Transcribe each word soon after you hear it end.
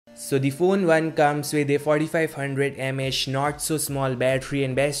So the phone one comes with a 4500 mAh not so small battery,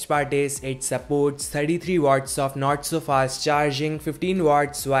 and best part is it supports 33 watts of not so fast charging, 15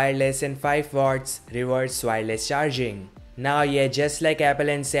 watts wireless and 5 watts reverse wireless charging. Now yeah, just like Apple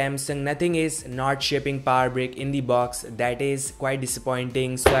and Samsung, nothing is not shipping power brick in the box. That is quite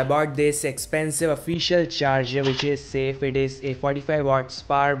disappointing. So I bought this expensive official charger which is safe. It is a 45 watts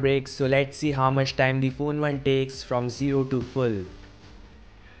power brick. So let's see how much time the phone one takes from 0 to full.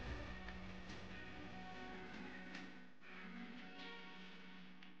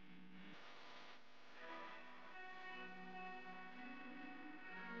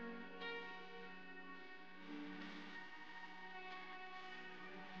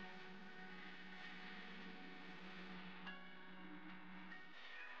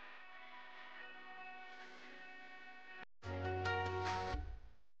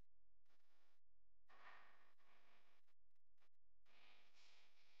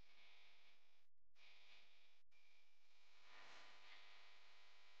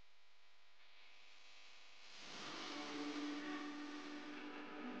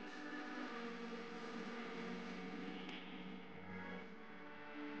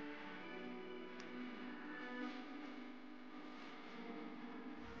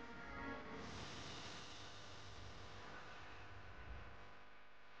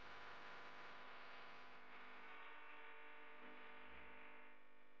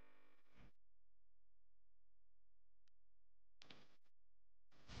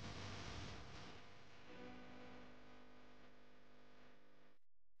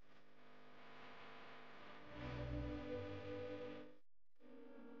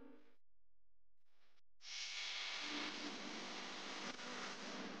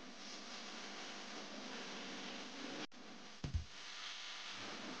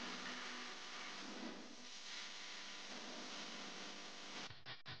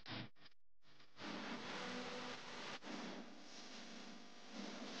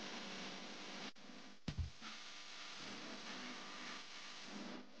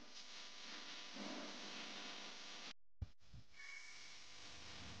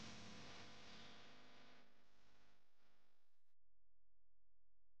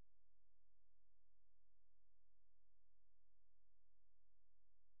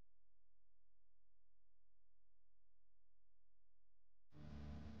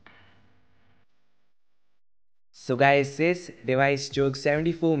 So guys, this device took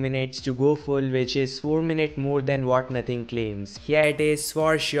 74 minutes to go full, which is 4 minutes more than what Nothing claims. Here it is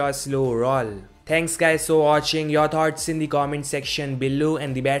for sure slow roll. Thanks guys for watching. Your thoughts in the comment section below,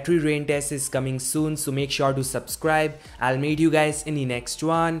 and the battery drain test is coming soon, so make sure to subscribe. I'll meet you guys in the next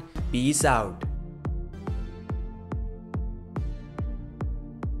one. Peace out.